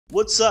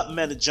What's up,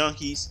 Meta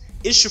Junkies?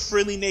 It's your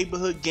friendly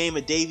neighborhood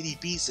gamer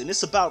DavidEBeats, and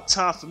it's about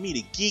time for me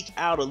to geek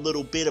out a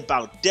little bit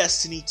about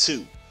Destiny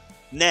 2.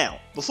 Now,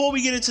 before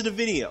we get into the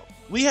video,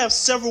 we have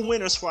several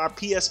winners for our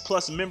PS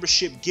Plus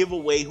membership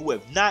giveaway who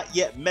have not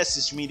yet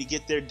messaged me to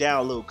get their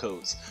download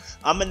codes.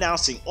 I'm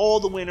announcing all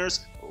the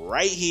winners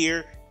right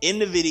here in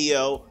the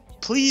video.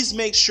 Please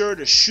make sure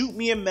to shoot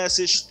me a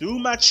message through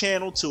my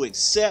channel to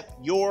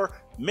accept your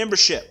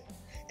membership.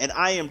 And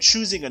I am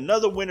choosing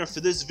another winner for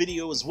this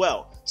video as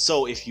well.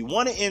 So if you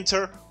want to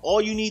enter,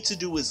 all you need to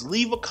do is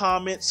leave a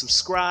comment,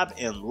 subscribe,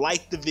 and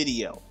like the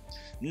video.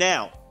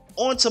 Now,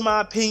 on to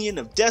my opinion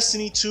of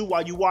Destiny 2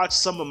 while you watch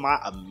some of my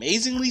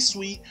amazingly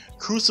sweet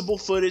Crucible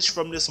footage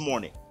from this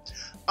morning.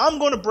 I'm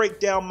going to break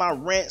down my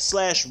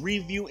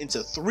rant/review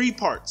into 3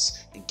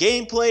 parts: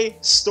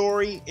 gameplay,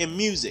 story, and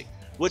music,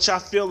 which I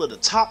feel are the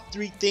top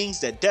 3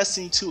 things that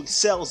Destiny 2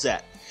 excels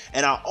at.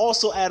 And I'll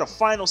also add a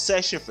final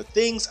section for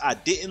things I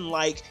didn't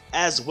like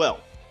as well.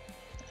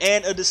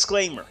 And a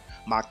disclaimer,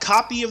 my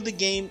copy of the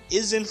game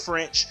is in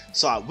French,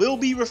 so I will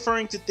be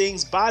referring to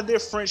things by their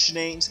French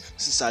names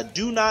since I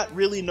do not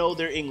really know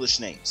their English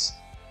names.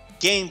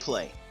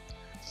 Gameplay.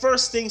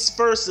 First things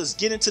first, let's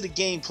get into the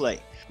gameplay.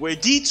 Where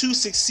D2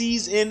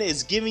 succeeds in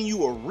is giving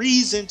you a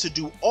reason to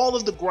do all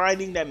of the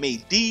grinding that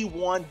made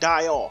D1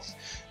 die off.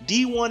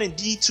 D1 and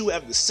D2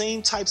 have the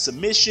same types of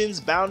missions,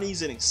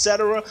 bounties, and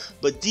etc.,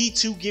 but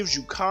D2 gives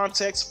you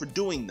context for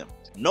doing them.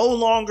 No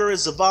longer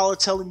is Zavala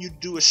telling you to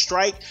do a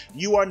strike,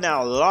 you are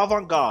now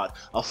l'avant-garde,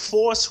 a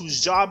force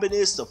whose job it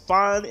is to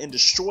find and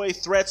destroy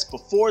threats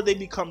before they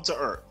become to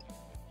Earth.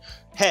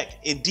 Heck,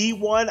 in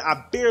D1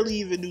 I barely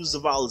even knew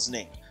Zavala's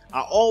name.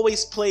 I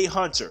always played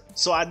Hunter,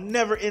 so I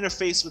never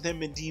interfaced with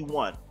him in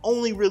D1,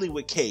 only really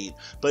with Cade,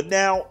 but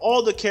now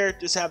all the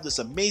characters have this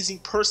amazing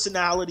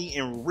personality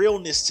and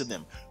realness to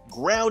them,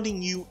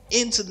 grounding you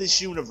into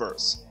this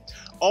universe.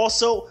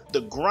 Also,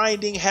 the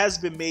grinding has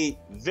been made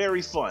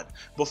very fun.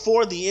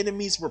 Before, the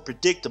enemies were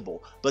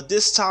predictable, but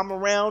this time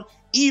around,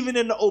 even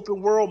in the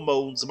open world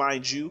modes,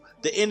 mind you,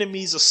 the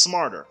enemies are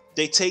smarter.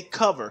 They take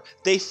cover,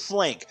 they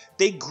flank,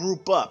 they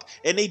group up,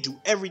 and they do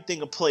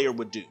everything a player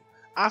would do.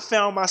 I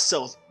found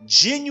myself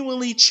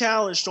genuinely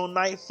challenged on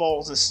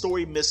nightfalls and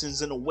story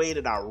missions in a way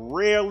that I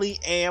rarely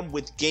am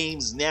with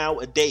games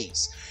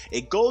nowadays.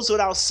 It goes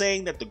without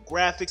saying that the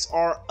graphics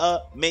are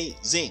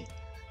amazing.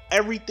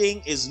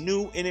 Everything is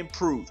new and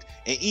improved,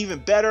 and even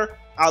better,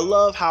 I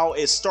love how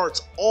it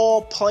starts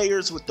all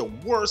players with the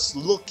worst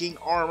looking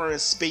armor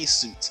and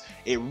spacesuits.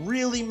 It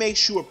really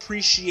makes you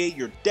appreciate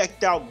your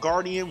decked out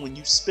Guardian when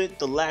you spent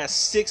the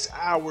last 6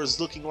 hours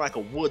looking like a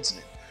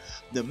woodsman.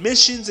 The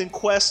missions and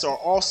quests are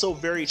also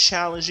very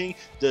challenging.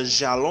 The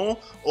jalon,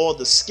 or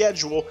the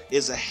schedule,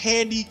 is a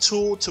handy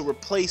tool to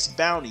replace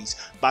bounties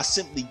by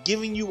simply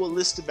giving you a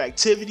list of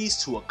activities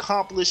to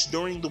accomplish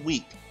during the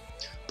week.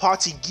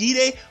 Party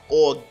guide,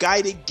 or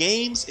guided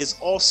games, is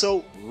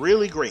also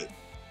really great.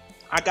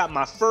 I got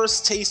my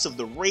first taste of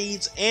the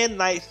raids and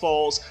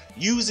nightfalls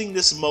using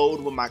this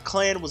mode when my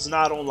clan was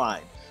not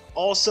online.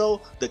 Also,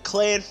 the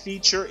clan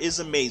feature is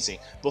amazing.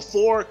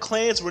 Before,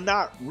 clans were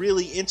not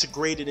really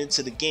integrated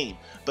into the game,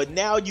 but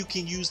now you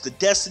can use the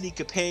Destiny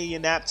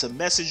Companion app to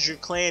message your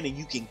clan and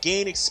you can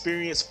gain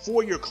experience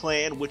for your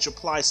clan, which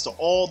applies to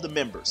all the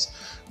members.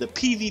 The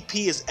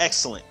PvP is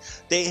excellent.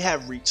 They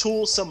have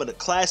retooled some of the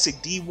classic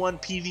D1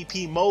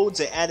 PvP modes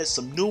and added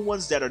some new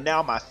ones that are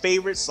now my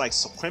favorites, like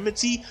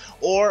Supremacy,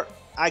 or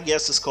I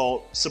guess it's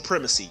called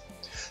Supremacy.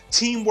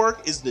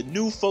 Teamwork is the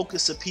new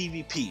focus of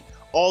PvP.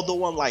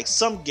 Although unlike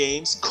some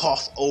games,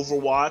 cough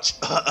Overwatch,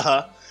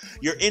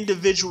 your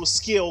individual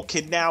skill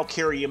can now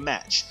carry a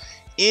match.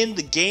 In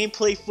the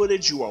gameplay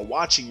footage you are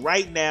watching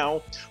right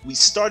now, we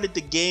started the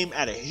game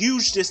at a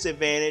huge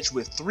disadvantage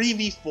with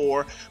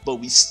 3v4, but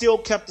we still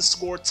kept the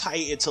score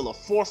tight until a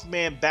 4th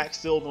man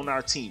backfilled on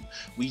our team.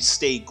 We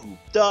stayed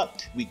grouped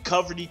up, we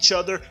covered each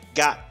other,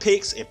 got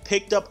picks and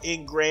picked up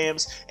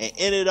engrams, and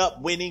ended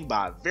up winning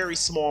by a very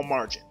small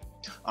margin.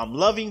 I'm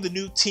loving the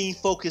new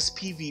team-focused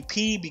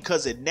PvP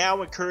because it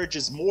now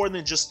encourages more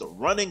than just the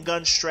run and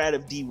gun strat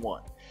of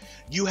D1.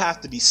 You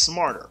have to be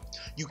smarter.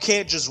 You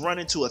can't just run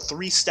into a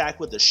 3-stack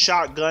with a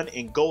shotgun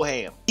and go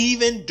ham.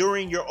 Even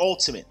during your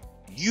ultimate,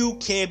 you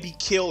can be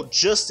killed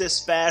just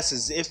as fast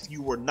as if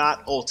you were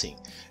not ulting.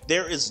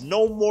 There is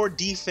no more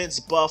defense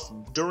buff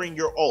during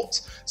your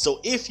ult, so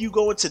if you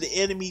go into the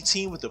enemy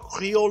team with a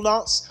Creole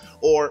lance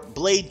or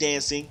blade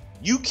dancing,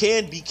 you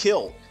can be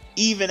killed,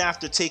 even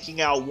after taking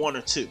out 1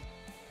 or 2.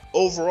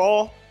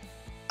 Overall,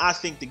 I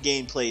think the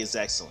gameplay is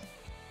excellent.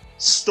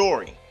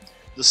 Story.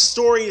 The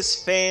story is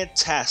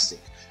fantastic.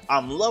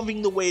 I'm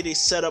loving the way they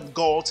set up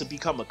Gaul to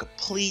become a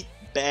complete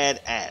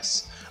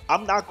badass.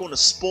 I'm not going to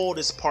spoil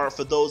this part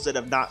for those that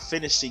have not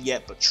finished it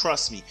yet, but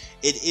trust me,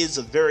 it is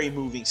a very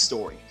moving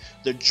story.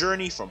 The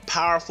journey from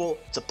powerful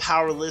to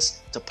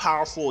powerless to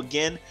powerful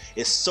again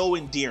is so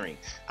endearing.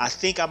 I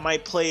think I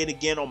might play it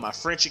again on my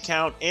French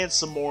account and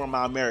some more on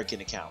my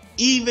American account.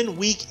 Even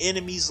weak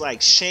enemies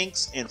like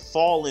Shanks and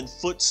fallen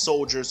foot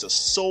soldiers are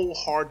so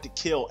hard to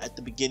kill at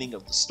the beginning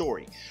of the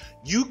story.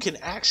 You can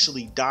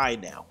actually die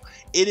now.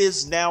 It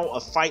is now a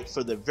fight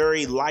for the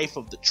very life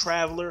of the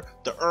traveler,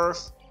 the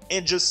earth,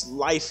 and just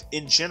life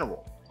in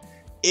general.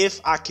 If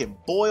I can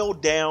boil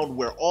down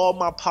where all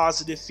my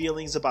positive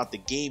feelings about the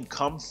game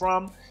come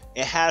from,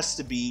 it has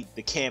to be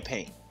the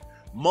campaign.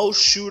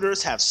 Most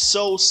shooters have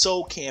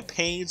so-so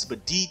campaigns,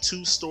 but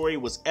D2's story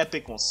was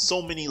epic on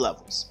so many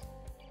levels.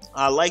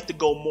 I like to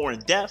go more in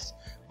depth,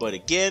 but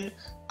again,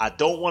 I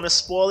don't want to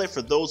spoil it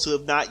for those who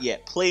have not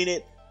yet played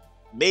it.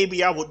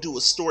 Maybe I will do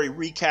a story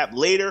recap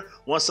later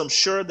once I'm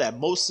sure that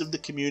most of the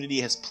community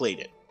has played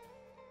it.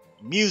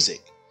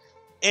 Music.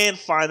 And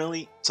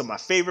finally, to my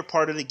favorite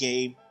part of the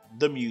game,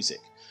 the music.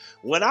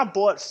 When I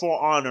bought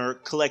For Honor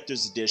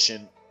Collector's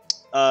Edition,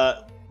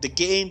 the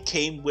game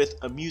came with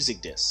a music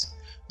disc.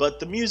 But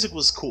the music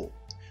was cool.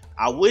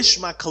 I wish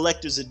my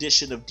collector's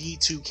edition of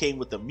D2 came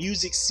with a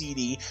music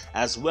CD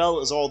as well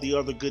as all the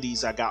other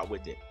goodies I got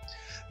with it.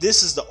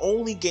 This is the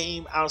only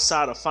game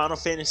outside of Final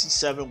Fantasy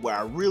VII where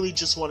I really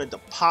just wanted to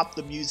pop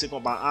the music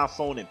on my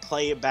iPhone and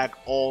play it back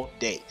all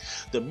day.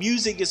 The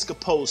music is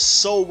composed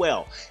so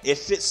well, it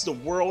fits the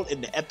world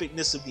and the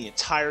epicness of the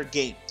entire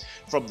game.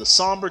 From the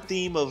somber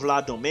theme of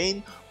La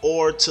Domaine,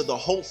 or to the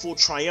hopeful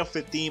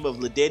triumphant theme of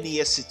Le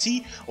Dernier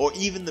City, or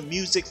even the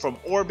music from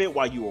Orbit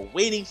while you are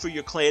waiting for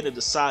your clan to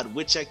decide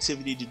which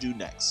activity to do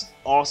next.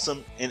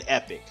 Awesome and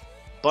epic.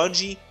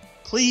 Bungie,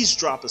 please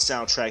drop a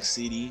soundtrack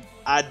CD.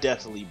 I'd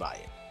definitely buy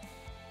it.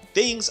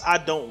 Things I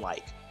don't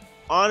like.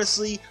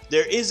 Honestly,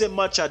 there isn't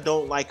much I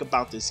don't like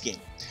about this game.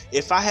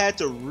 If I had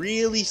to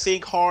really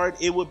think hard,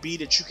 it would be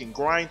that you can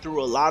grind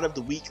through a lot of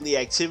the weekly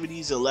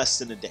activities in less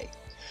than a day.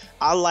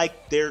 I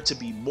like there to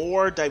be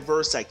more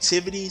diverse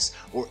activities,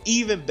 or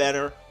even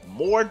better,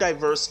 more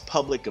diverse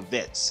public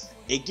events.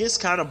 It gets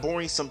kind of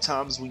boring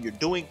sometimes when you're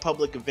doing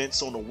public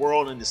events on the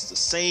world and it's the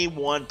same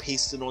one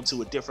pasted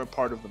onto a different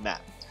part of the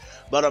map.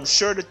 But I'm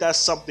sure that that's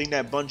something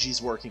that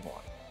Bungie's working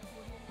on.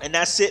 And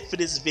that's it for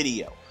this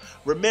video.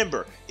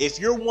 Remember, if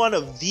you're one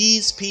of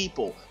these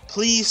people,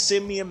 please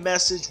send me a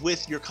message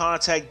with your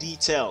contact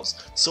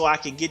details so I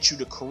can get you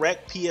the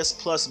correct PS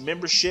Plus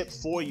membership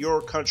for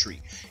your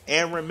country.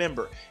 And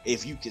remember,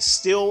 if you can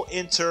still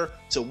enter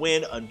to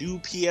win a new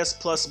PS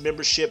Plus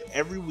membership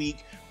every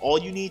week, all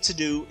you need to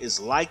do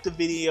is like the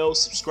video,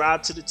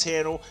 subscribe to the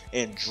channel,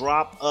 and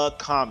drop a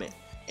comment.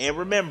 And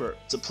remember,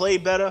 to play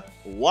better,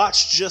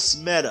 watch Just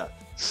Meta.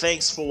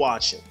 Thanks for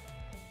watching.